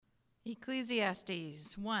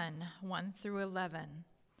Ecclesiastes 1 through 11.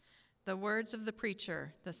 The words of the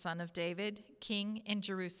preacher, the son of David, king in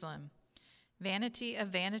Jerusalem. Vanity of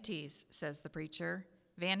vanities, says the preacher.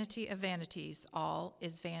 Vanity of vanities, all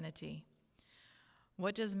is vanity.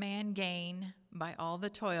 What does man gain by all the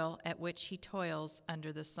toil at which he toils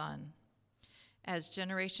under the sun? As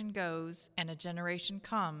generation goes and a generation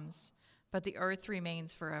comes, but the earth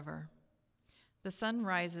remains forever. The sun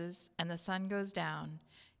rises and the sun goes down,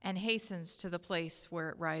 and hastens to the place where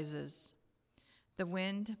it rises. The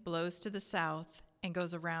wind blows to the south and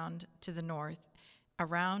goes around to the north.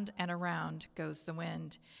 Around and around goes the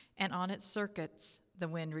wind, and on its circuits the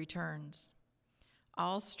wind returns.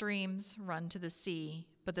 All streams run to the sea,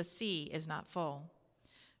 but the sea is not full.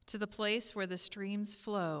 To the place where the streams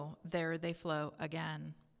flow, there they flow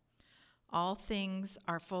again. All things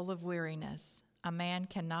are full of weariness. A man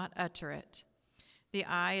cannot utter it. The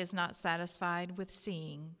eye is not satisfied with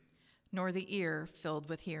seeing, nor the ear filled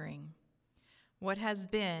with hearing. What has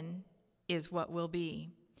been is what will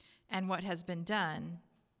be, and what has been done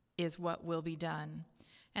is what will be done,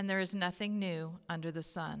 and there is nothing new under the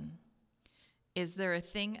sun. Is there a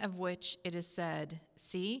thing of which it is said,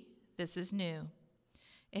 "See, this is new"?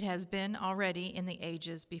 It has been already in the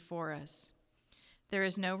ages before us. There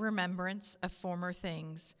is no remembrance of former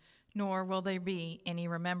things, nor will there be any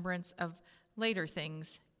remembrance of later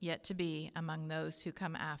things yet to be among those who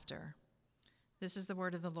come after. This is the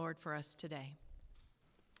word of the Lord for us today.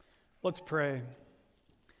 Let's pray.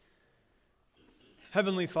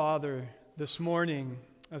 Heavenly Father, this morning,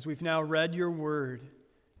 as we've now read your word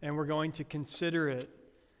and we're going to consider it,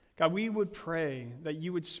 God, we would pray that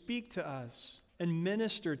you would speak to us and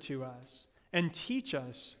minister to us and teach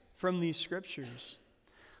us from these scriptures.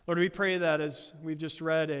 Lord, we pray that as we've just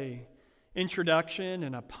read an introduction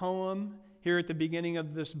and a poem here at the beginning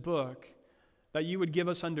of this book, that you would give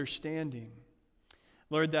us understanding.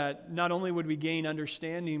 Lord, that not only would we gain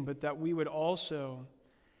understanding, but that we would also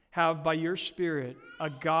have, by your Spirit, a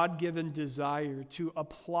God-given desire to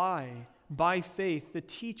apply by faith the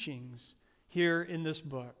teachings here in this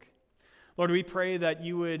book. Lord, we pray that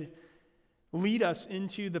you would lead us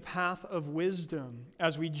into the path of wisdom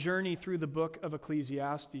as we journey through the book of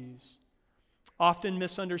Ecclesiastes. Often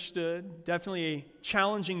misunderstood, definitely a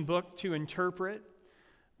challenging book to interpret,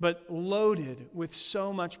 but loaded with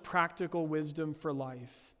so much practical wisdom for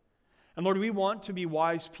life. And Lord, we want to be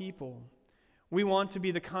wise people. We want to be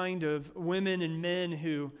the kind of women and men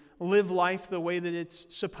who live life the way that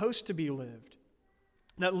it's supposed to be lived,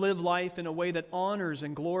 that live life in a way that honors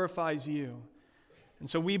and glorifies you. And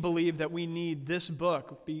so we believe that we need this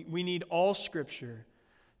book, we need all Scripture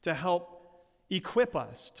to help equip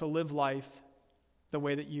us to live life the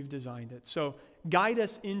way that you've designed it. So guide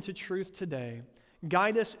us into truth today.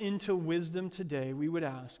 Guide us into wisdom today, we would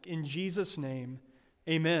ask. In Jesus' name,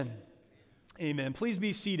 amen. Amen. Please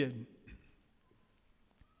be seated.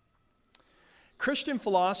 Christian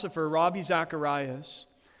philosopher Ravi Zacharias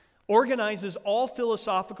organizes all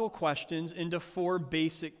philosophical questions into 4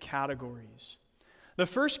 basic categories. The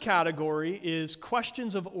first category is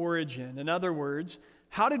questions of origin. In other words,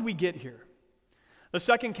 how did we get here? The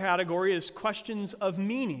second category is questions of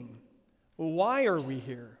meaning. Why are we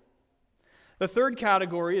here? The third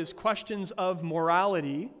category is questions of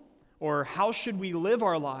morality, or how should we live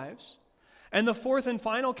our lives? And the fourth and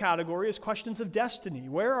final category is questions of destiny.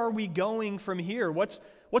 Where are we going from here? What's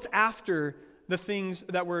after the things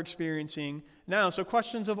that we're experiencing now? So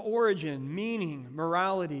questions of origin, meaning,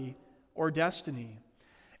 morality, or destiny.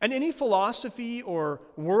 And any philosophy or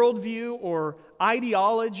worldview or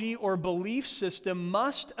ideology or belief system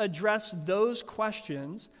must address those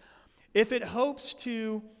questions if it hopes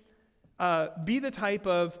to be the type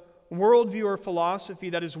of worldview or philosophy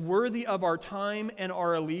that is worthy of our time and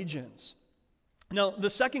our allegiance. Now, the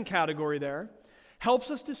second category there helps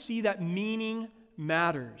us to see that meaning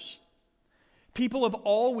matters. People have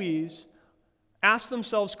always asked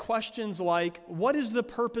themselves questions like, what is the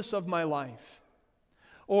purpose of my life?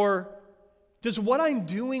 Or, does what I'm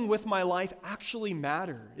doing with my life actually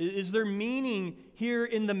matter? Is there meaning here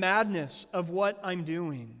in the madness of what I'm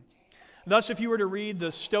doing? Thus, if you were to read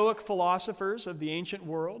the Stoic philosophers of the ancient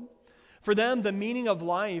world, for them, the meaning of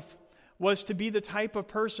life was to be the type of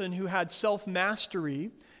person who had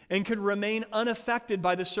self-mastery and could remain unaffected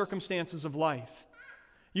by the circumstances of life.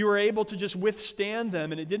 You were able to just withstand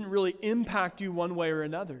them, and it didn't really impact you one way or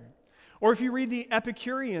another. Or if you read the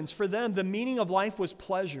Epicureans, for them, the meaning of life was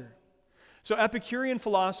pleasure. So Epicurean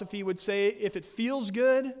philosophy would say, if it feels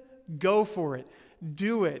good, go for it.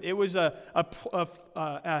 Do it. It was a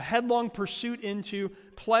headlong pursuit into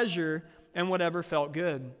pleasure and whatever felt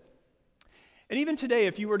good. And even today,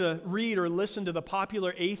 if you were to read or listen to the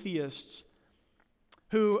popular atheists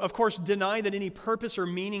who, of course, deny that any purpose or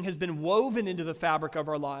meaning has been woven into the fabric of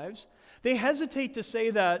our lives, they hesitate to say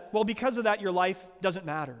that, well, because of that, your life doesn't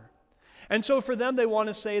matter. And so for them, they want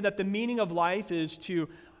to say that the meaning of life is to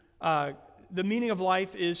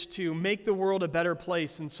make the world a better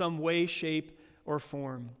place in some way, shape, or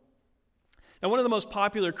form. Now, one of the most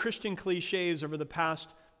popular Christian cliches over the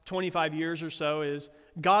past 25 years or so is,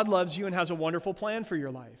 God loves you and has a wonderful plan for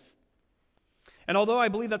your life. And although I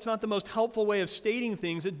believe that's not the most helpful way of stating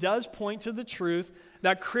things, it does point to the truth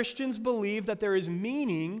that Christians believe that there is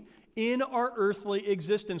meaning in our earthly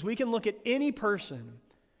existence. We can look at any person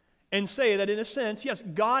and say that in a sense, yes,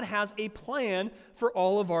 God has a plan for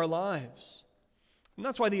all of our lives. And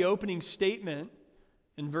that's why the opening statement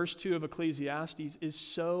in verse 2 of Ecclesiastes is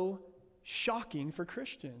so shocking for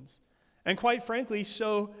Christians. And quite frankly,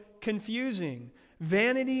 so confusing.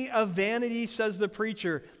 Vanity of vanities, says the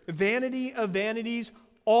preacher. Vanity of vanities,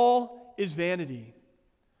 all is vanity.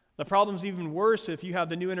 The problem's even worse if you have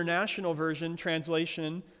the New International Version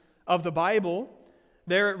translation of the Bible.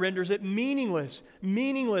 There it renders it meaningless.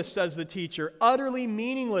 Meaningless, says the teacher. Utterly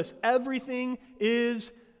meaningless. Everything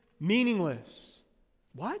is meaningless.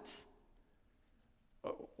 What?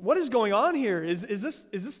 What is going on here? Is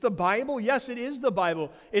this the Bible? Yes, it is the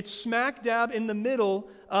Bible. It's smack dab in the middle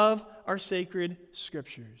of our sacred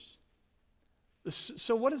scriptures.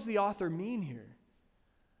 So what does the author mean here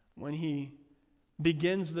when he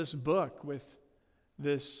begins this book with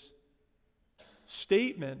this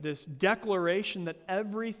statement, this declaration that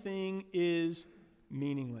everything is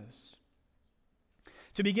meaningless?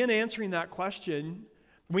 To begin answering that question,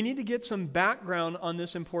 we need to get some background on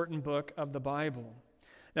this important book of the Bible.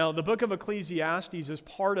 Now, the book of Ecclesiastes is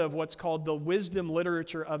part of what's called the wisdom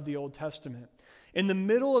literature of the Old Testament. In the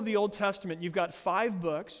middle of the Old Testament, you've got 5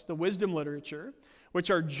 books, the wisdom literature, which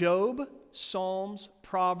are Job, Psalms,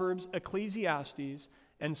 Proverbs, Ecclesiastes,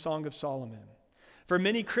 and Song of Solomon. For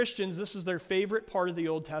many Christians, this is their favorite part of the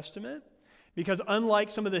Old Testament because unlike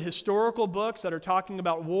some of the historical books that are talking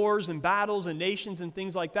about wars and battles and nations and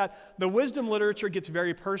things like that, the wisdom literature gets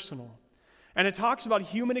very personal. And it talks about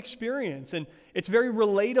human experience, and it's very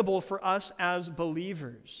relatable for us as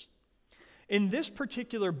believers. In this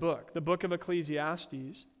particular book, the book of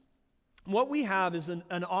Ecclesiastes, what we have is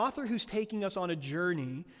an author who's taking us on a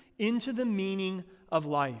journey into the meaning of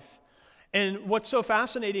life. And what's so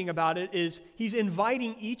fascinating about it is he's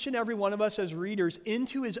inviting each and every one of us as readers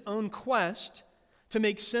into his own quest to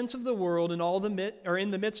make sense of the world in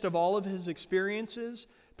the midst of all of his experiences,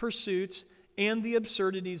 pursuits, and the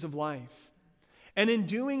absurdities of life. And in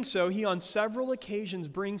doing so, he on several occasions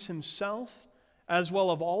brings himself, as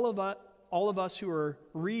well as all of us who are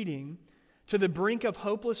reading, to the brink of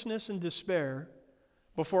hopelessness and despair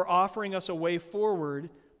before offering us a way forward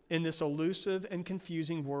in this elusive and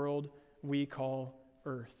confusing world we call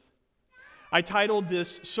Earth. I titled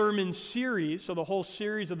this sermon series, so the whole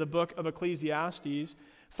series of the book of Ecclesiastes,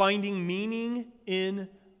 Finding Meaning in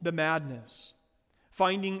the Madness.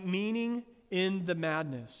 Finding meaning in the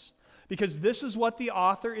madness. Because this is what the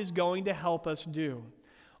author is going to help us do.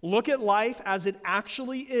 Look at life as it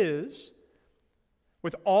actually is,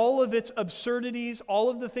 with all of its absurdities, all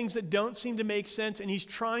of the things that don't seem to make sense, and he's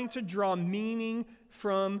trying to draw meaning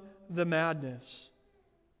from the madness.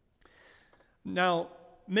 Now,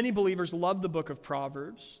 many believers love the book of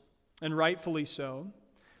Proverbs, and rightfully so.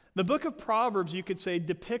 The book of Proverbs, you could say,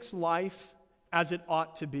 depicts life as it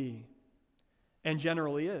ought to be, and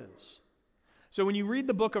generally is. So when you read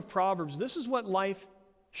the book of Proverbs, this is what life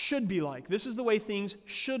should be like. This is the way things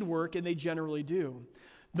should work, and they generally do.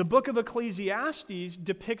 The book of Ecclesiastes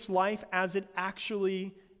depicts life as it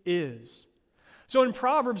actually is. So in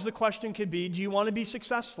Proverbs, the question could be, do you want to be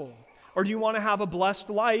successful? Or do you want to have a blessed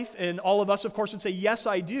life? And all of us, of course, would say, yes,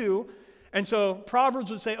 I do. And so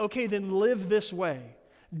Proverbs would say, okay, then live this way.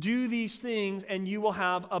 Do these things, and you will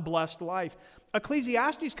have a blessed life.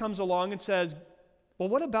 Ecclesiastes comes along and says, well,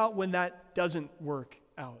 what about when that doesn't work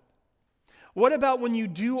out? What about when you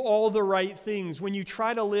do all the right things, when you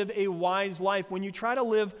try to live a wise life, when you try to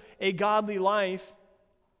live a godly life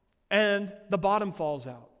and the bottom falls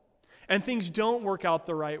out and things don't work out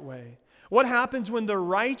the right way? What happens when the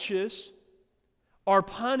righteous are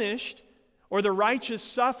punished or the righteous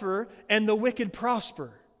suffer and the wicked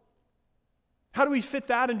prosper? How do we fit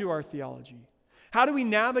that into our theology? How do we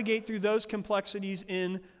navigate through those complexities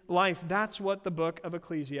in life? That's what the book of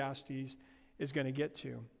Ecclesiastes is going to get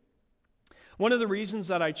to. One of the reasons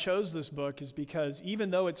that I chose this book is because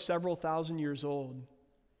even though it's several thousand years old,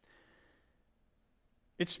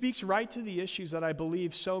 It speaks right to the issues that I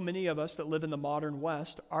believe so many of us that live in the modern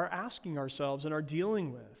West are asking ourselves and are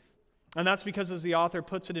dealing with. And that's because, as the author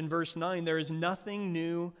puts it in verse 9, there is nothing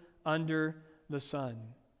new under the sun.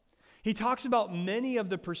 He talks about many of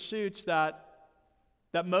the pursuits that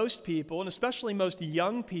most people, and especially most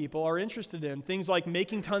young people, are interested in. Things like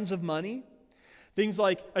making tons of money, things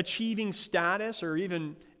like achieving status or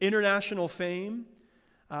even international fame,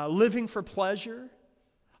 living for pleasure,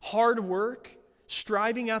 hard work,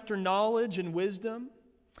 striving after knowledge and wisdom.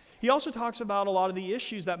 He also talks about a lot of the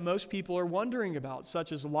issues that most people are wondering about,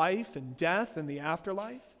 such as life and death and the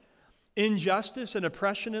afterlife, injustice and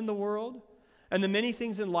oppression in the world, and the many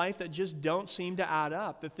things in life that just don't seem to add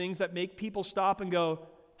up, the things that make people stop and go,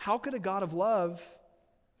 how could a God of love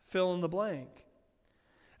fill in the blank?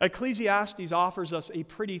 Ecclesiastes offers us a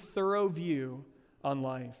pretty thorough view on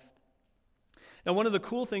life. Now, one of the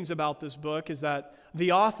cool things about this book is that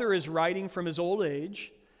the author is writing from his old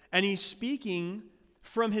age, and he's speaking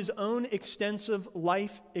from his own extensive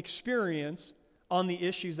life experience on the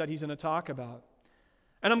issues that he's going to talk about.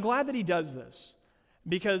 And I'm glad that he does this,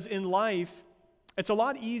 because in life, it's a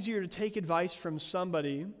lot easier to take advice from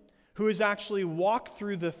somebody who has actually walked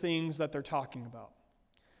through the things that they're talking about.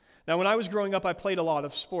 Now, when I was growing up, I played a lot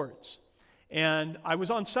of sports. And I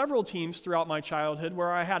was on several teams throughout my childhood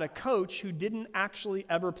where I had a coach who didn't actually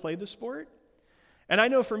ever play the sport. And I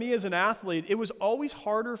know for me as an athlete, it was always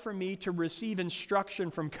harder for me to receive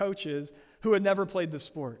instruction from coaches who had never played the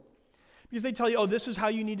sport. Because they tell you, oh, this is how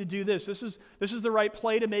you need to do this. This is the right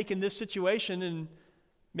play to make in this situation. And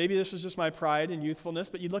maybe this was just my pride and youthfulness,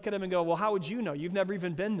 but you look at them and go, well, how would you know? You've never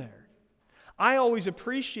even been there. I always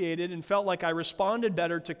appreciated and felt like I responded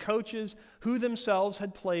better to coaches who themselves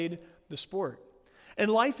had played the sport.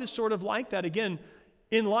 And life is sort of like that. Again,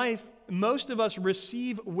 in life, most of us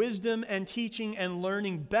receive wisdom and teaching and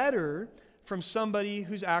learning better from somebody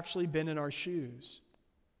who's actually been in our shoes.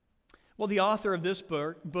 Well, the author of this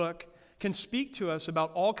book can speak to us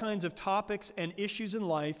about all kinds of topics and issues in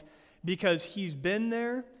life because he's been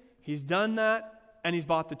there, he's done that, and he's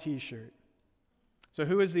bought the t-shirt. So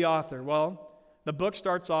who is the author? Well, the book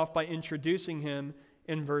starts off by introducing him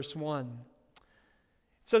in verse 1.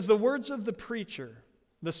 It says, the words of the preacher,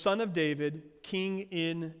 the son of David, king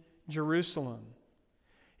in Jerusalem.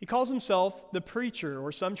 He calls himself the preacher,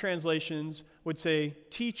 or some translations would say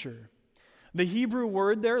teacher. The Hebrew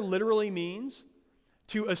word there literally means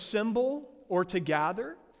to assemble or to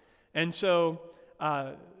gather. And so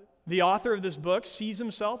the author of this book sees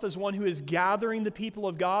himself as one who is gathering the people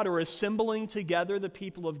of God or assembling together the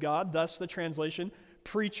people of God, thus the translation,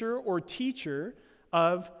 preacher or teacher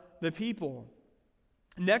of the people.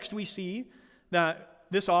 Next, we see that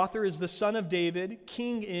this author is the son of David,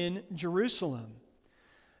 king in Jerusalem.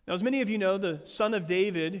 Now, as many of you know, the son of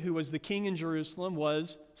David, who was the king in Jerusalem,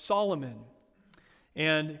 was Solomon.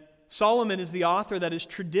 And Solomon is the author that is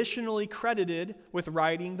traditionally credited with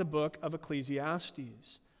writing the book of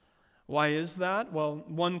Ecclesiastes. Why is that? Well,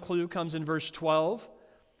 one clue comes in verse 12,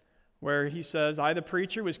 where he says, I, the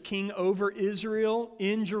preacher, was king over Israel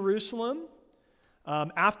in Jerusalem.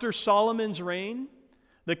 After Solomon's reign,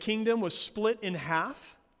 the kingdom was split in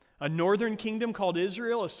half, a northern kingdom called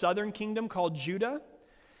Israel, a southern kingdom called Judah.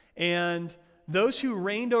 And those who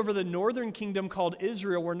reigned over the northern kingdom called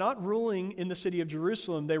Israel were not ruling in the city of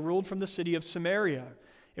Jerusalem. They ruled from the city of Samaria.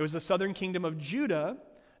 It was the southern kingdom of Judah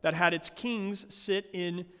that had its kings sit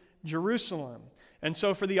in Jerusalem. And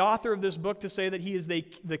so for the author of this book to say that he is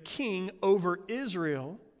the king over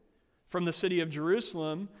Israel from the city of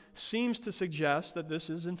Jerusalem seems to suggest that this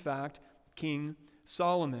is in fact King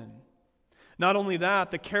Solomon. Not only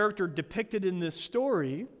that, the character depicted in this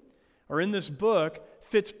story or in this book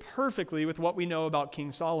fits perfectly with what we know about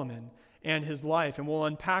King Solomon and his life, and we'll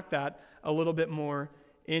unpack that a little bit more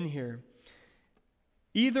in here.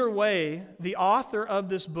 Either way, the author of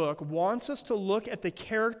this book wants us to look at the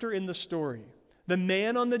character in the story, the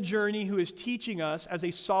man on the journey who is teaching us as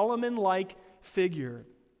a Solomon-like figure.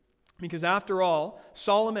 Because after all,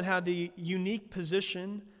 Solomon had the unique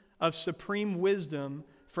position of supreme wisdom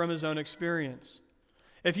from his own experience.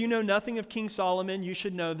 If you know nothing of King Solomon, you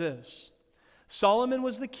should know this. Solomon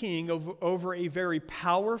was the king over a very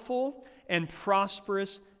powerful and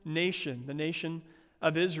prosperous nation, the nation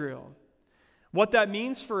of Israel. What that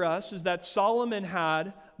means for us is that Solomon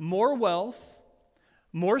had more wealth,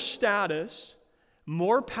 more status,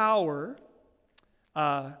 more power,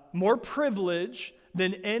 more privilege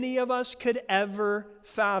than any of us could ever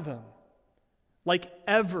fathom. Like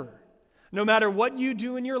ever. No matter what you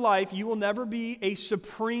do in your life, you will never be a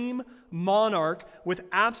supreme monarch with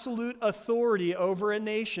absolute authority over a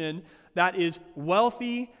nation that is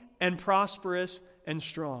wealthy and prosperous and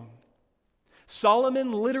strong.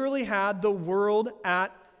 Solomon literally had the world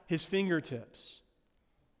at his fingertips.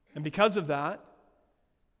 And because of that,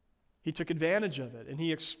 he took advantage of it, and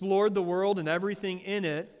he explored the world and everything in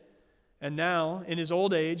it, and now, in his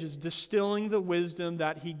old age, is distilling the wisdom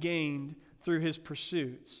that he gained through his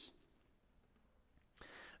pursuits.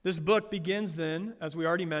 This book begins then, as we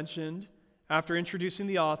already mentioned, after introducing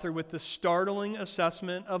the author with the startling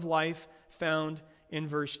assessment of life found in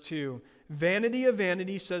verse 2. Vanity of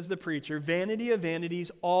vanities, says the preacher, vanity of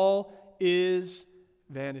vanities, all is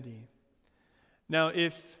vanity. Now,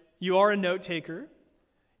 if you are a note taker,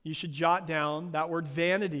 you should jot down that word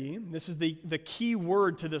vanity. This is the key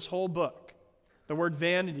word to this whole book, the word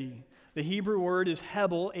vanity. The Hebrew word is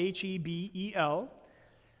hebel, Hebel.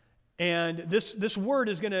 And this word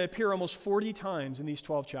is going to appear almost 40 times in these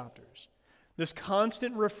 12 chapters. This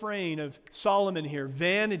constant refrain of Solomon here,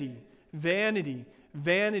 vanity, vanity,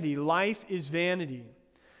 vanity, life is vanity.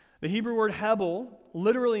 The Hebrew word hebel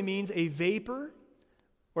literally means a vapor,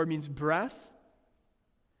 or it means breath.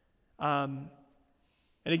 And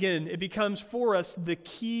again, it becomes for us the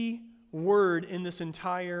key word in this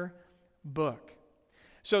entire book.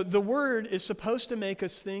 So the word is supposed to make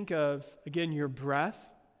us think of, again, your breath.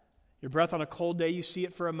 Your breath on a cold day, you see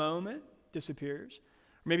it for a moment, disappears.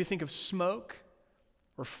 Or maybe think of smoke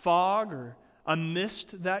or fog or a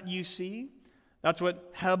mist that you see. That's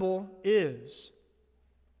what hebel is.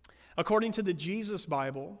 According to the Jesus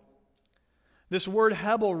Bible, this word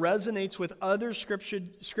hebel resonates with other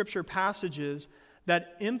scripture passages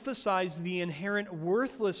that emphasize the inherent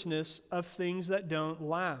worthlessness of things that don't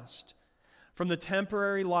last, from the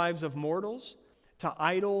temporary lives of mortals to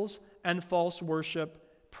idols and false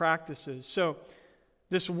worship practices. So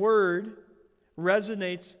this word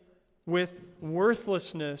resonates with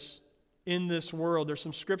worthlessness in this world. There's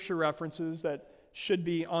some scripture references that should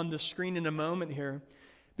be on the screen in a moment here.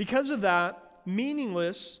 Because of that,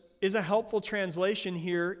 meaningless is a helpful translation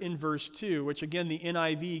here in verse 2, which again the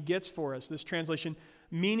NIV gets for us, this translation,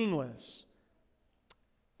 meaningless.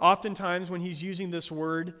 Oftentimes when he's using this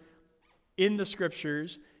word in the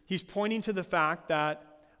scriptures, he's pointing to the fact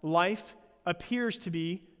that life appears to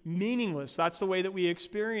be meaningless. That's the way that we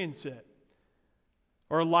experience it.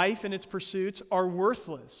 Or life and its pursuits are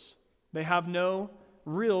worthless. They have no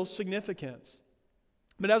real significance.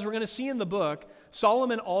 But as we're going to see in the book,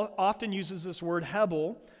 Solomon often uses this word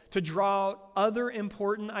hebel to draw out other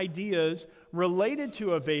important ideas related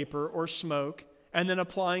to a vapor or smoke and then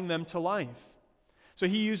applying them to life. So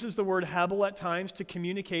he uses the word hebel at times to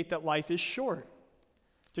communicate that life is short,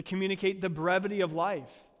 to communicate the brevity of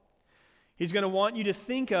life. He's going to want you to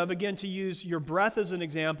think of, again, to use your breath as an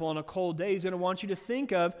example on a cold day, he's going to want you to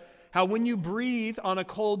think of how when you breathe on a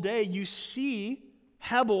cold day, you see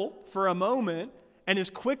hebel for a moment, and as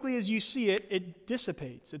quickly as you see it, it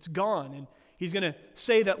dissipates. It's gone. And he's going to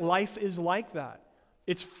say that life is like that.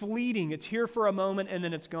 It's fleeting. It's here for a moment, and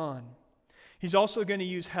then it's gone. He's also going to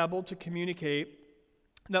use hebel to communicate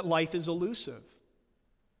that life is elusive.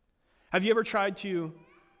 Have you ever tried to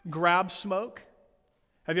grab smoke?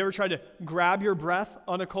 Have you ever tried to grab your breath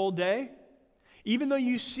on a cold day? Even though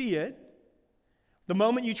you see it, the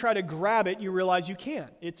moment you try to grab it, you realize you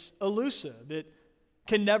can't. It's elusive. It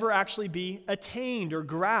can never actually be attained or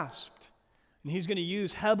grasped. And he's going to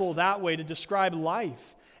use hebel that way to describe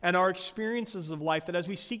life and our experiences of life, that as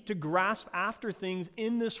we seek to grasp after things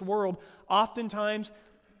in this world, oftentimes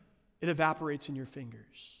it evaporates in your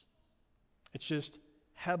fingers. It's just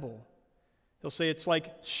hebel. He'll say it's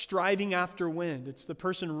like striving after wind. It's the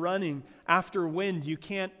person running after wind. You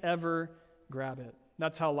can't ever grab it.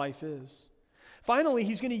 That's how life is. Finally,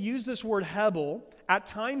 he's going to use this word hebel at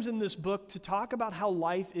times in this book to talk about how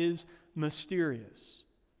life is mysterious.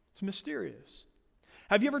 It's mysterious.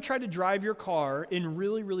 Have you ever tried to drive your car in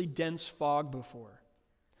really, really dense fog before?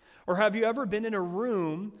 Or have you ever been in a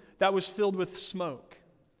room that was filled with smoke?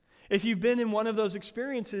 If you've been in one of those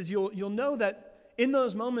experiences, you'll know that in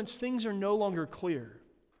those moments, things are no longer clear.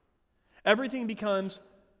 Everything becomes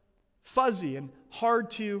fuzzy and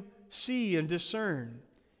hard to see and discern.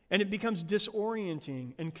 And it becomes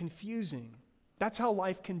disorienting and confusing. That's how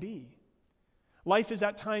life can be. Life is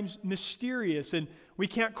at times mysterious, and we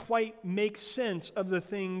can't quite make sense of the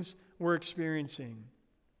things we're experiencing.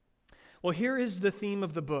 Well, here is the theme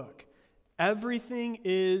of the book. Everything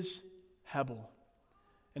is hebel.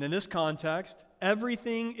 And in this context,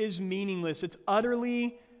 everything is meaningless. It's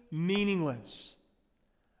utterly meaningless.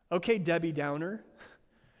 Okay, Debbie Downer.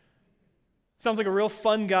 Sounds like a real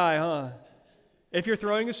fun guy, huh? If you're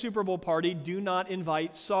throwing a Super Bowl party, do not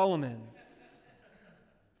invite Solomon.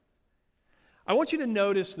 I want you to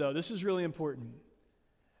notice, though, this is really important.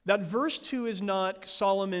 that verse 2 is not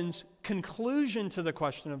Solomon's conclusion to the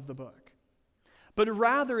question of the book, but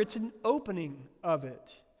rather it's an opening of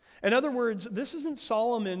it. In other words, this isn't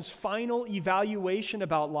Solomon's final evaluation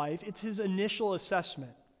about life, it's his initial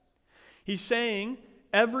assessment. He's saying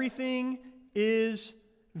everything is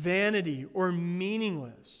vanity or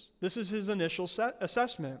meaningless. This is his initial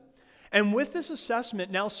assessment. And with this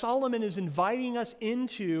assessment, now Solomon is inviting us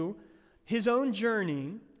into his own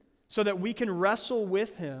journey so that we can wrestle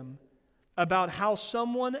with him about how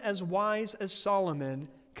someone as wise as Solomon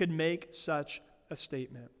could make such a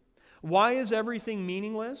statement. Why is everything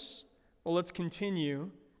meaningless? Well, let's continue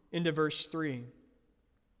into verse 3.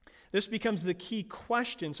 This becomes the key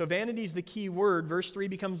question. So vanity is the key word. Verse 3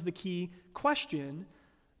 becomes the key question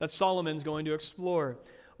that Solomon's going to explore.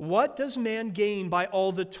 What does man gain by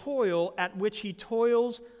all the toil at which he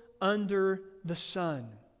toils under the sun?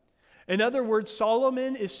 In other words,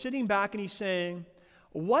 Solomon is sitting back and he's saying,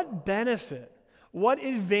 what benefit, what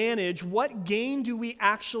advantage, what gain do we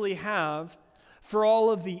actually have for all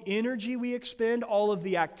of the energy we expend, all of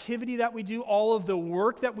the activity that we do, all of the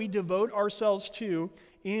work that we devote ourselves to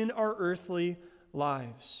in our earthly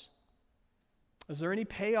lives? Is there any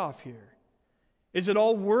payoff here? Is it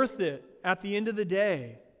all worth it at the end of the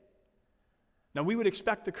day? Now, we would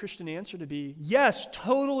expect the Christian answer to be, yes,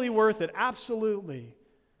 totally worth it, absolutely.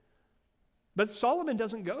 But Solomon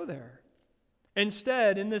doesn't go there.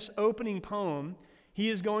 Instead, in this opening poem, he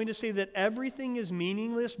is going to say that everything is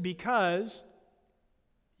meaningless because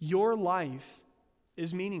your life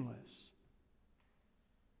is meaningless.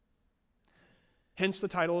 Hence the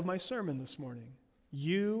title of my sermon this morning,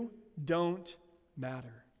 You Don't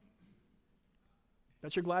Matter.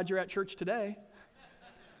 Bet you're glad you're at church today.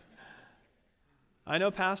 I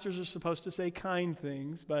know pastors are supposed to say kind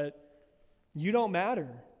things, but you don't matter.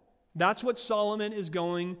 That's what Solomon is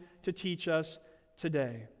going to teach us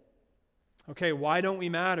today. Okay, why don't we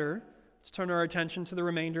matter? Let's turn our attention to the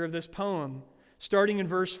remainder of this poem. Starting in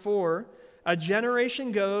verse 4, a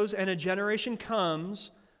generation goes and a generation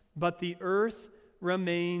comes, but the earth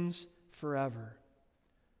remains forever.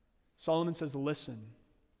 Solomon says, listen,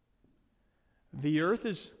 the earth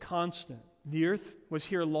is constant. The earth was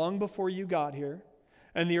here long before you got here,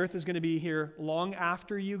 and the earth is going to be here long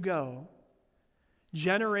after you go.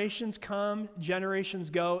 Generations come, generations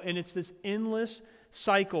go, and it's this endless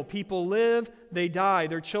cycle. People live, they die.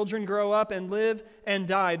 Their children grow up and live and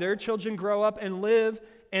die. Their children grow up and live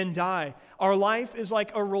and die. Our life is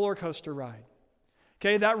like a roller coaster ride.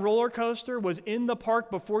 Okay, that roller coaster was in the park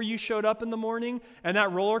before you showed up in the morning, and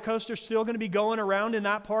that roller coaster is still going to be going around in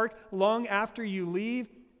that park long after you leave.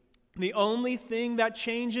 The only thing that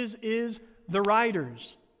changes is the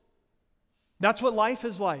riders. That's what life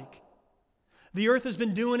is like. The earth has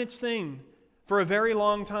been doing its thing for a very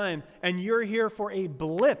long time, and you're here for a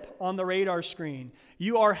blip on the radar screen.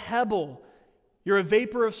 You are Hebel. You're a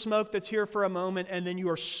vapor of smoke that's here for a moment, and then you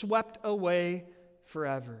are swept away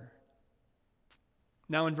forever.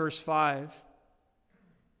 Now in verse 5,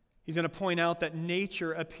 he's going to point out that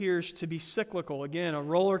nature appears to be cyclical. Again, a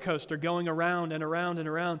roller coaster going around and around and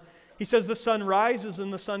around. He says the sun rises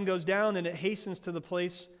and the sun goes down, and it hastens to the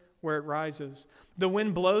place where it rises. The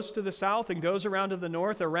wind blows to the south and goes around to the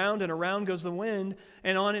north. Around and around goes the wind,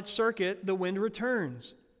 and on its circuit the wind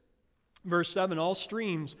returns. Verse 7, all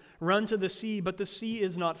streams run to the sea, but the sea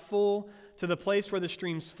is not full. To the place where the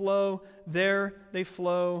streams flow, there they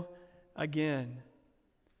flow again.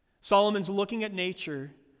 Solomon's looking at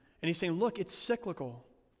nature, and he's saying, look, it's cyclical.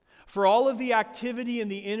 For all of the activity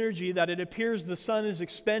and the energy that it appears the sun is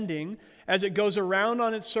expending, as it goes around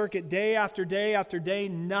on its circuit day after day after day,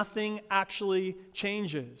 nothing actually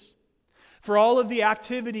changes. For all of the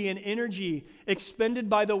activity and energy expended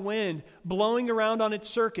by the wind, blowing around on its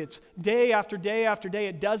circuits, day after day after day,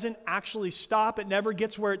 it doesn't actually stop. It never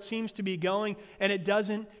gets where it seems to be going, and it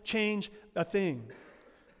doesn't change a thing.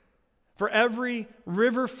 For every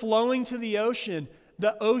river flowing to the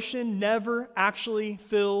ocean never actually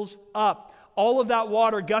fills up. All of that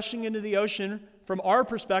water gushing into the ocean, from our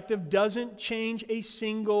perspective, doesn't change a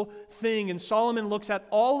single thing. And Solomon looks at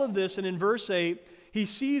all of this, and in verse 8, he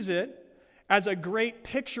sees it as a great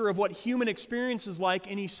picture of what human experience is like,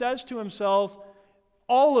 and he says to himself,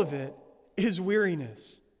 all of it is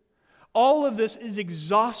weariness. All of this is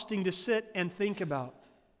exhausting to sit and think about.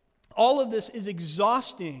 All of this is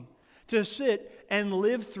exhausting to sit and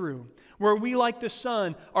live through, where we, like the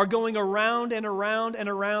sun, are going around and around and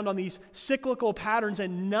around on these cyclical patterns,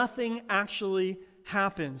 and nothing actually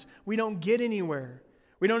happens. We don't get anywhere.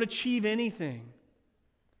 We don't achieve anything.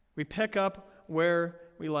 We pick up where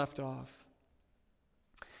we left off.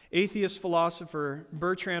 Atheist philosopher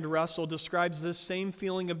Bertrand Russell describes this same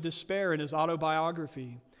feeling of despair in his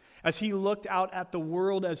autobiography as he looked out at the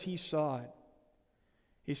world as he saw it.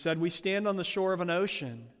 He said, "We stand on the shore of an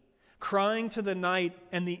ocean, crying to the night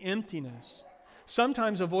and the emptiness.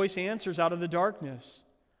 Sometimes a voice answers out of the darkness,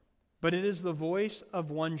 but it is the voice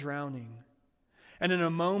of one drowning. And in a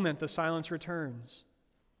moment the silence returns.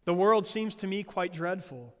 The world seems to me quite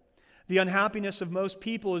dreadful. The unhappiness of most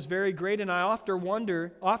people is very great, and I often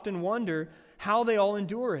wonder how they all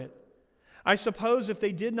endure it. I suppose if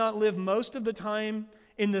they did not live most of the time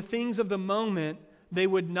in the things of the moment, they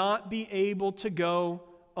would not be able to go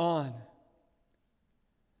on."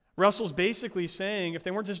 Russell's basically saying if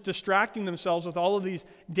they weren't just distracting themselves with all of these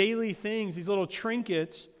daily things, these little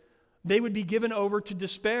trinkets, they would be given over to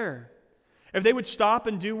despair. If they would stop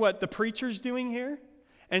and do what the preacher's doing here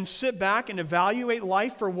and sit back and evaluate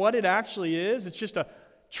life for what it actually is, it's just a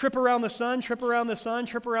trip around the sun, trip around the sun,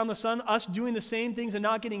 trip around the sun, us doing the same things and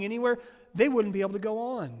not getting anywhere, they wouldn't be able to go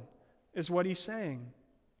on, is what he's saying.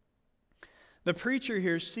 The preacher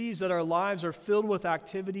here sees that our lives are filled with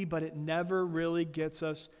activity, but it never really gets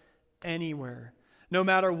us anywhere. No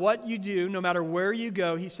matter what you do, no matter where you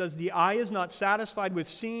go, he says the eye is not satisfied with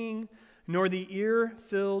seeing, nor the ear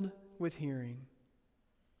filled with hearing.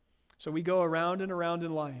 So we go around and around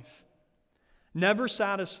in life, never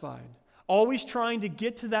satisfied, always trying to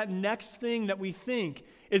get to that next thing that we think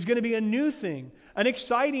is going to be a new thing, an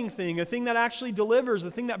exciting thing, a thing that actually delivers, a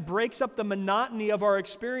thing that breaks up the monotony of our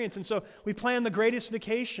experience. And so we plan the greatest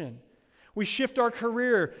vacation. We shift our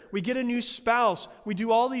career. We get a new spouse. We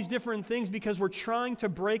do all these different things because we're trying to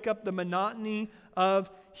break up the monotony of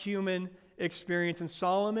human experience. And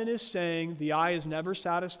Solomon is saying the eye is never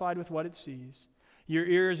satisfied with what it sees. Your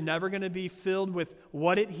ear is never going to be filled with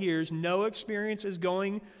what it hears. No experience is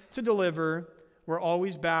going to deliver. We're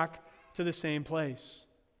always back to the same place.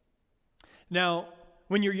 Now,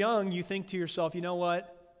 when you're young, you think to yourself, you know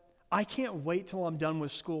what? I can't wait till I'm done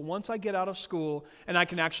with school. Once I get out of school and I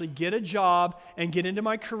can actually get a job and get into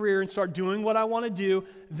my career and start doing what I want to do,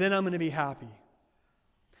 then I'm going to be happy.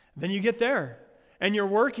 Then you get there and you're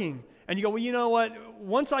working and you go, well, you know what?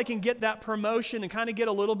 Once I can get that promotion and kind of get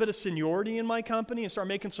a little bit of seniority in my company and start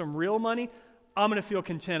making some real money, I'm going to feel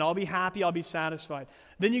content. I'll be happy. I'll be satisfied.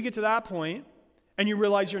 Then you get to that point and you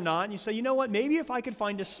realize you're not, and you say, you know what? Maybe if I could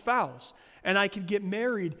find a spouse and I could get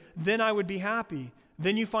married, then I would be happy.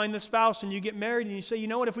 Then you find the spouse and you get married and you say, you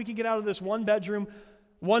know what, if we could get out of this one-bedroom,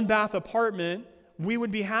 one-bath apartment, we would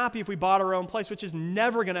be happy if we bought our own place, which is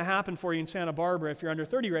never going to happen for you in Santa Barbara if you're under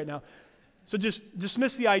 30 right now. So just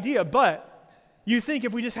dismiss the idea. But you think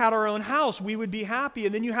if we just had our own house, we would be happy.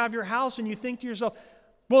 And then you have your house and you think to yourself,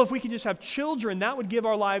 well, if we could just have children, that would give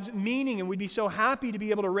our lives meaning and we'd be so happy to be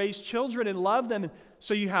able to raise children and love them. And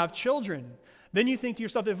so you have children. Then you think to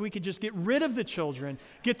yourself, if we could just get rid of the children,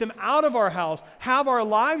 get them out of our house, have our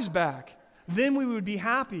lives back, then we would be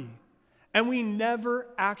happy. And we never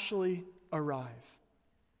actually arrive.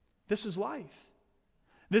 This is life.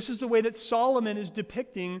 This is the way that Solomon is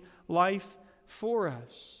depicting life for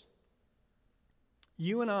us.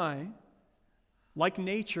 You and I, like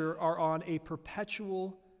nature, are on a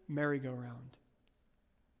perpetual merry-go-round.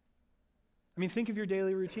 I mean, think of your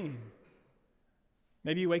daily routine.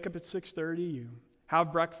 Maybe you wake up at 6:30, you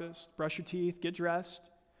have breakfast, brush your teeth, get dressed.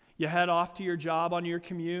 You head off to your job on your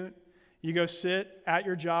commute. You go sit at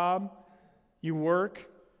your job. You work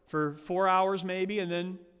for 4 hours maybe, and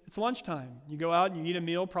then it's lunchtime. You go out and you eat a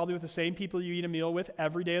meal, probably with the same people you eat a meal with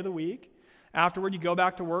every day of the week. Afterward, you go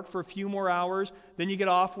back to work for a few more hours. Then you get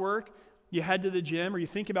off work. You head to the gym, or you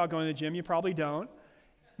think about going to the gym. You probably don't.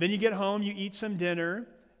 Then you get home, you eat some dinner.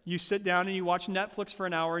 You sit down and you watch Netflix for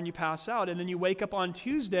an hour and you pass out. And then you wake up on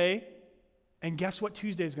Tuesday, and guess what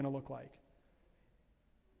Tuesday is going to look like?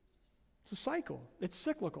 It's a cycle. It's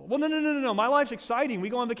cyclical. Well, no. My life's exciting. We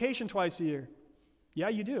go on vacation twice a year. Yeah,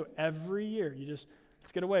 you do. Every year.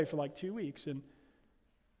 Let's get away for like 2 weeks. And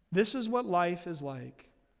this is what life is like.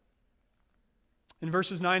 In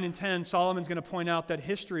verses 9 and 10, Solomon's going to point out that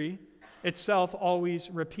history itself always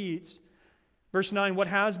repeats. Verse 9, what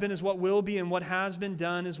has been is what will be, and what has been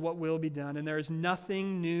done is what will be done, and there is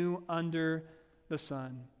nothing new under the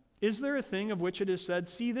sun. Is there a thing of which it is said,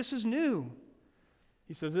 see, this is new?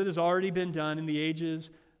 He says it has already been done in the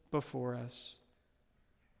ages before us.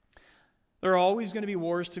 There are always going to be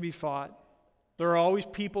wars to be fought. There are always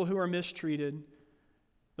people who are mistreated.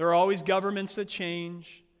 There are always governments that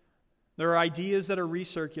change. There are ideas that are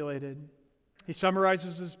recirculated. He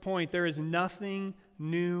summarizes his point. There is nothing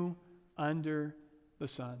new under the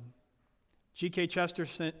sun. G.K.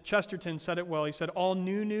 Chesterton said it well. He said, all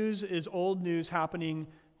new news is old news happening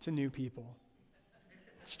to new people.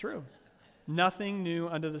 It's true. Nothing new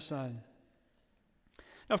under the sun.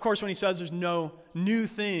 Now, of course, when he says there's no new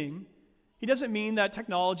thing, he doesn't mean that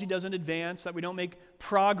technology doesn't advance, that we don't make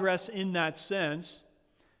progress in that sense.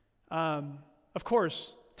 Of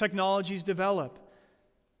course, technologies develop.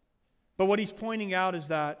 But what he's pointing out is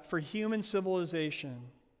that for human civilization,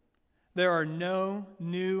 there are no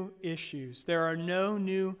new issues. There are no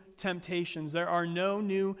new temptations. There are no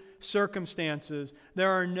new circumstances.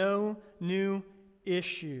 There are no new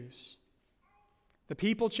issues. The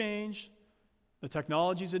people change, the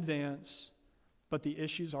technologies advance, but the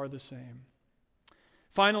issues are the same.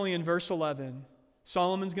 Finally, in verse 11,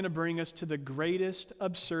 Solomon's going to bring us to the greatest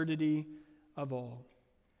absurdity of all.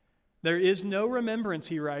 There is no remembrance,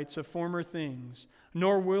 he writes, of former things,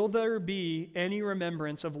 nor will there be any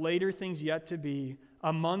remembrance of later things yet to be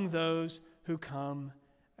among those who come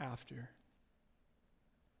after.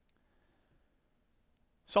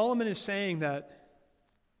 Solomon is saying that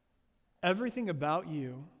everything about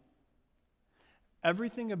you,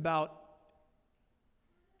 everything about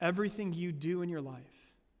everything you do in your life,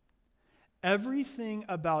 everything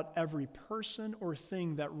about every person or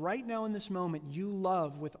thing that right now in this moment you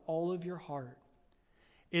love with all of your heart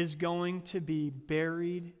is going to be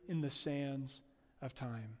buried in the sands of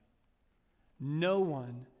time. No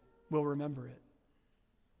one will remember it.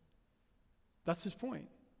 That's his point.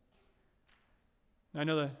 I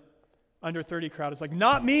know the under 30 crowd is like,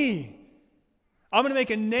 not me. I'm going to make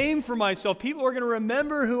a name for myself. People are going to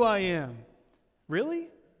remember who I am. Really?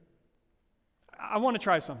 I want to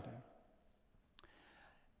try something.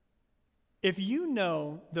 If you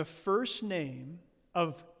know the first name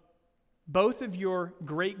of both of your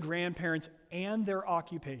great-grandparents and their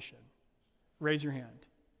occupation, raise your hand.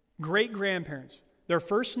 Great-grandparents, their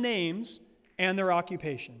first names and their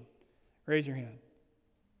occupation, raise your hand.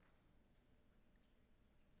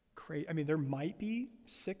 I mean, there might be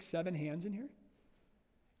 6, 7 hands in here.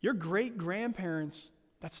 Your great-grandparents,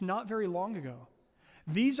 that's not very long ago.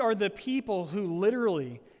 These are the people who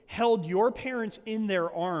literally held your parents in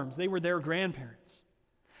their arms. They were their grandparents.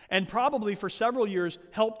 And probably for several years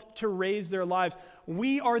helped to raise their lives.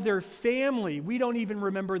 We are their family. We don't even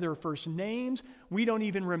remember their first names. We don't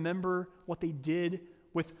even remember what they did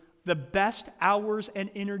with the best hours and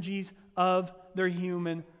energies of their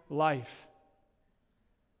human life.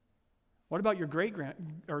 What about your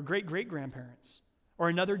great-great-grandparents or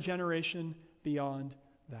another generation beyond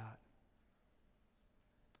that?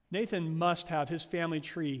 Nathan must have his family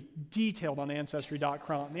tree detailed on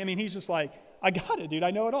Ancestry.com. I mean, he's just like, I got it, dude.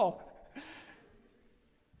 I know it all.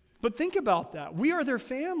 But think about that. We are their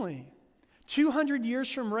family. 200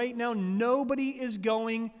 years from right now, nobody is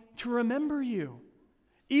going to remember you.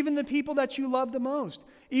 Even the people that you love the most.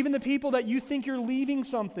 Even the people that you think you're leaving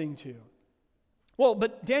something to. Well,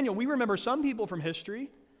 but Daniel, we remember some people from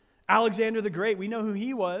history. Alexander the Great, we know who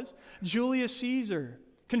he was. Julius Caesar,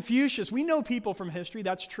 Confucius, we know people from history,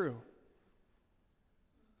 that's true.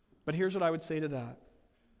 But here's what I would say to that.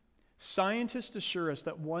 Scientists assure us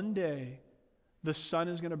that one day the sun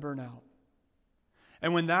is going to burn out.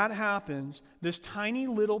 And when that happens, this tiny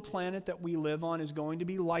little planet that we live on is going to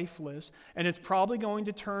be lifeless, and it's probably going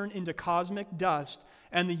to turn into cosmic dust,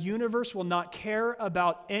 and the universe will not care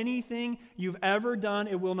about anything you've ever done.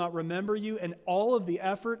 It will not remember you, and all of the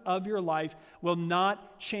effort of your life will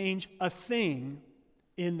not change a thing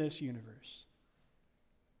in this universe.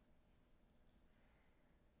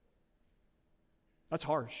 That's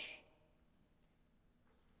harsh.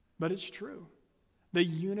 But it's true. The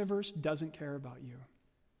universe doesn't care about you.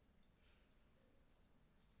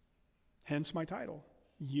 Hence my title,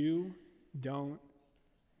 You Don't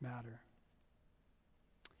Matter.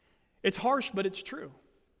 It's harsh, but it's true.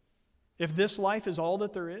 If this life is all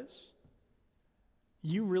that there is,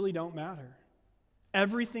 you really don't matter.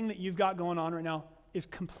 Everything that you've got going on right now is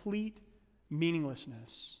complete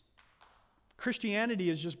meaninglessness. Christianity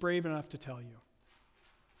is just brave enough to tell you,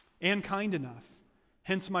 and kind enough.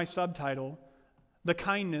 Hence my subtitle, The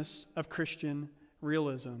Kindness of Christian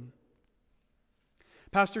Realism.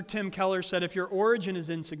 Pastor Tim Keller said, if your origin is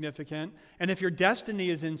insignificant and if your destiny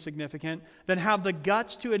is insignificant, then have the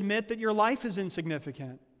guts to admit that your life is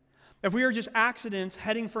insignificant. If we are just accidents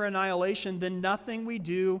heading for annihilation, then nothing we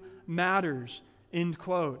do matters. End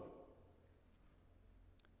quote.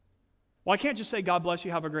 Well, I can't just say, God bless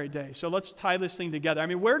you, have a great day. So let's tie this thing together. I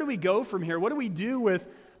mean, where do we go from here? What do we do with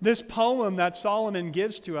this poem that Solomon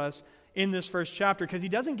gives to us in this first chapter? Because he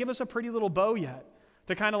doesn't give us a pretty little bow yet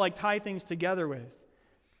to kind of like tie things together with.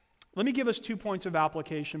 Let me give us 2 points of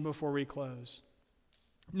application before we close.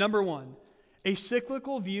 Number one, a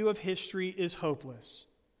cyclical view of history is hopeless.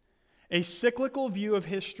 A cyclical view of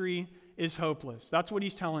history is hopeless. That's what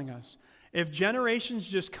he's telling us. If generations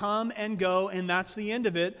just come and go and that's the end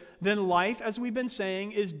of it, then life, as we've been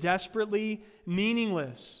saying, is desperately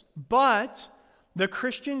meaningless. But the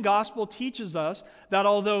Christian gospel teaches us that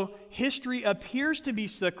although history appears to be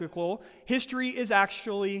cyclical, history is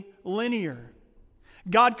actually linear.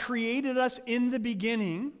 God created us in the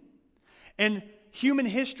beginning, and human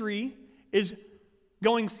history is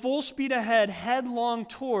going full speed ahead, headlong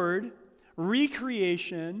toward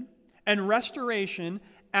recreation and restoration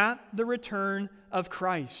at the return of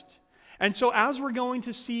Christ. And so as we're going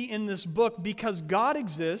to see in this book, because God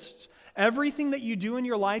exists, everything that you do in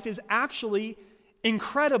your life is actually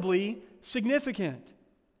incredibly significant.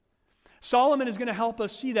 Solomon is going to help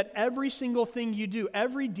us see that every single thing you do,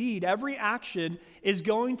 every deed, every action is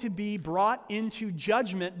going to be brought into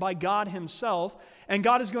judgment by God himself, and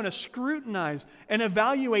God is going to scrutinize and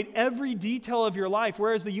evaluate every detail of your life,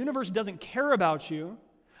 whereas the universe doesn't care about you.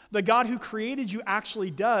 The God who created you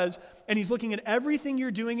actually does, and he's looking at everything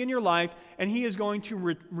you're doing in your life, and he is going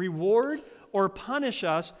to reward or punish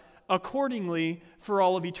us accordingly for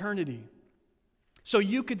all of eternity. So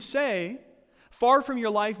you could say, far from your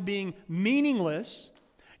life being meaningless,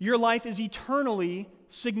 your life is eternally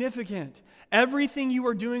significant. Everything you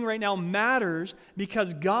are doing right now matters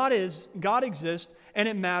because God exists, and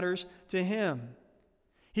it matters to him.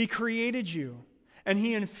 He created you, and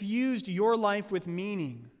he infused your life with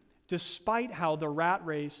meaning, despite how the rat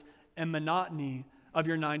race and monotony of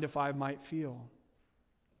your 9-to-5 might feel.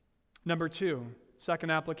 Number 2, second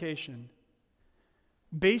application.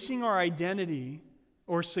 Basing our identity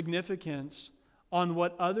or significance on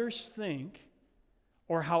what others think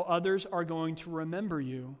or how others are going to remember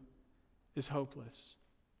you is hopeless.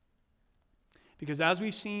 Because as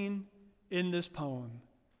we've seen in this poem,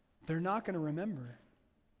 they're not going to remember.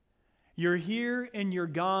 You're here and you're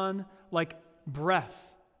gone like breath.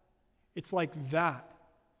 It's like that.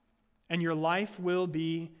 And your life will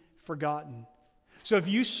be forgotten. So if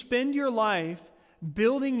you spend your life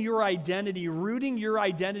building your identity, rooting your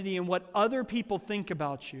identity in what other people think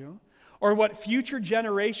about you, or what future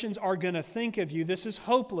generations are going to think of you, this is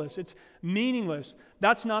hopeless. It's meaningless.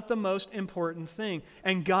 That's not the most important thing.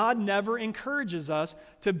 And God never encourages us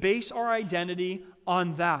to base our identity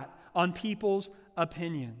on that, on people's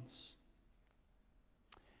opinions.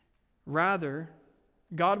 Rather,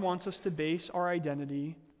 God wants us to base our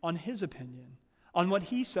identity on his opinion, on what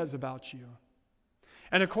he says about you.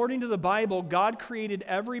 And according to the Bible, God created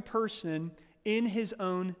every person in his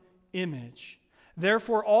own image.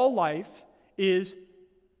 Therefore, all life is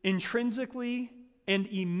intrinsically and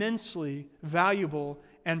immensely valuable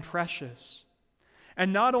and precious.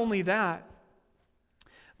 And not only that,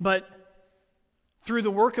 but through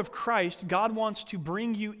the work of Christ, God wants to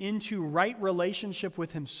bring you into right relationship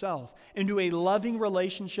with himself, into a loving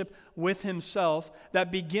relationship with himself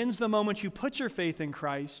that begins the moment you put your faith in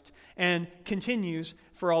Christ and continues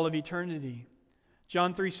for all of eternity.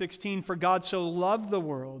 John 3:16, for God so loved the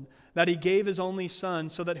world that he gave his only Son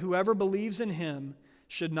so that whoever believes in him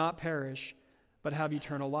should not perish but have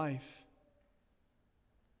eternal life.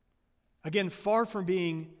 Again, far from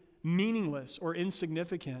being meaningless or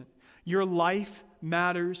insignificant, your life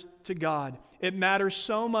matters to God. It matters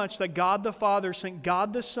so much that God the Father sent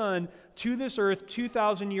God the Son to this earth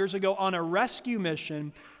 2,000 years ago on a rescue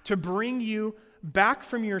mission to bring you back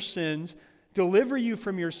from your sins, deliver you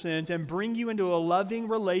from your sins, and bring you into a loving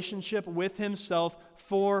relationship with himself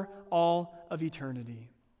for all of eternity.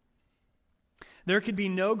 There could be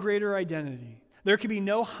no greater identity. There could be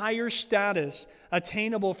no higher status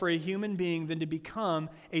attainable for a human being than to become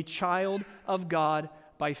a child of God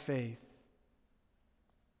by faith.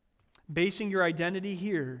 Basing your identity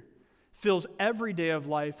here fills every day of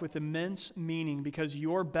life with immense meaning because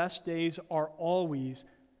your best days are always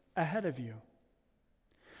ahead of you.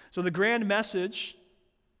 So the grand message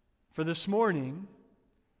for this morning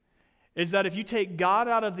is that if you take God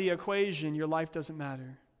out of the equation, your life doesn't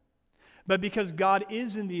matter. But because God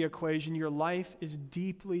is in the equation, your life is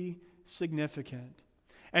deeply significant.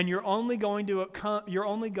 And you're only going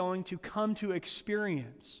to come to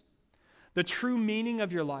experience the true meaning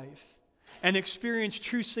of your life and experience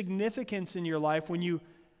true significance in your life when you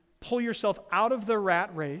pull yourself out of the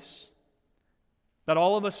rat race that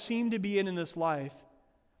all of us seem to be in this life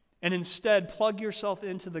and instead plug yourself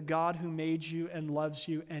into the God who made you and loves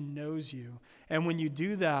you and knows you. And when you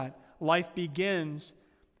do that, life begins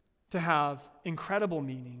to have incredible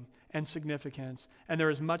meaning and significance, and there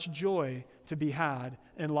is much joy to be had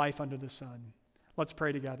in life under the sun. Let's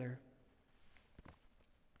pray together.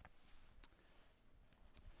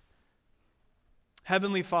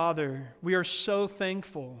 Heavenly Father, we are so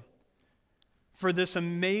thankful for this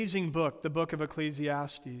amazing book, the book of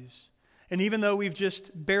Ecclesiastes. And even though we've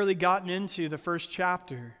just barely gotten into the first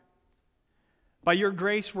chapter, by your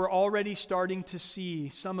grace, we're already starting to see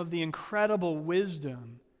some of the incredible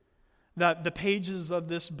wisdom that the pages of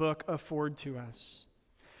this book afford to us.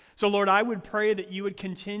 So, Lord, I would pray that you would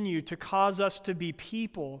continue to cause us to be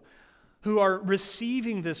people who are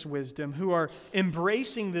receiving this wisdom, who are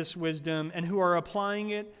embracing this wisdom, and who are applying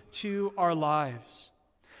it to our lives.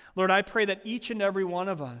 Lord, I pray that each and every one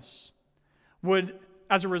of us would,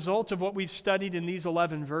 as a result of what we've studied in these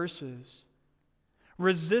 11 verses,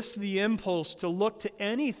 resist the impulse to look to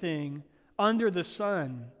anything under the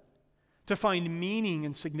sun to find meaning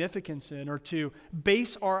and significance in, or to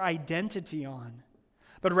base our identity on.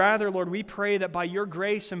 But rather, Lord, we pray that by your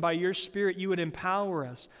grace and by your Spirit, you would empower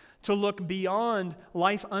us to look beyond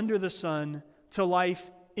life under the sun to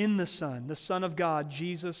life in the Son, the Son of God,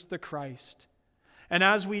 Jesus the Christ. And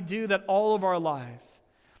as we do that, all of our life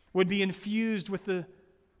would be infused with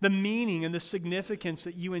the meaning and the significance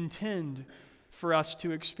that you intend for us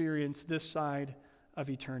to experience this side of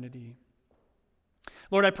eternity.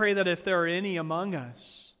 Lord, I pray that if there are any among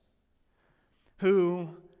us who,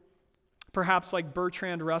 perhaps like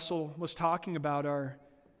Bertrand Russell was talking about, are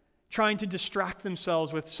trying to distract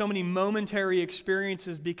themselves with so many momentary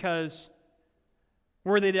experiences because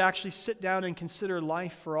were they to actually sit down and consider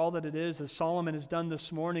life for all that it is, as Solomon has done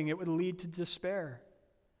this morning, it would lead to despair.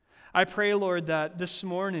 I pray, Lord, that this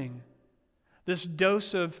morning, this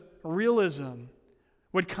dose of realism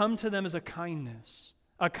would come to them as a kindness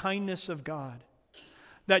of God.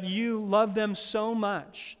 That you love them so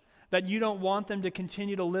much that you don't want them to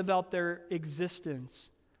continue to live out their existence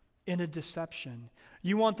in a deception.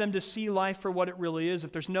 You want them to see life for what it really is.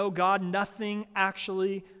 If there's no God, nothing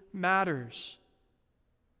actually matters.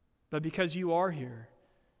 But because you are here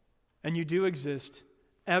and you do exist,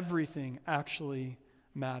 everything actually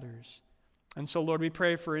matters. And so, Lord, we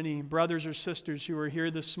pray for any brothers or sisters who are here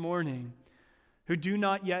this morning who do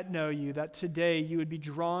not yet know you, that today you would be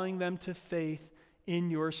drawing them to faith in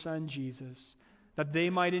your Son, Jesus, that they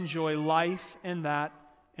might enjoy life and that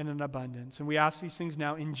in an abundance. And we ask these things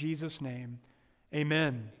now in Jesus' name.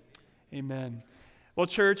 Amen. Amen. Well,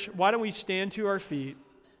 church, why don't we stand to our feet?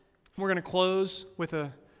 We're going to close with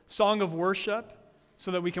a song of worship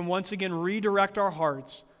so that we can once again redirect our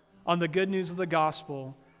hearts on the good news of the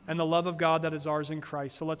gospel and the love of God that is ours in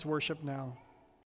Christ. So let's worship now.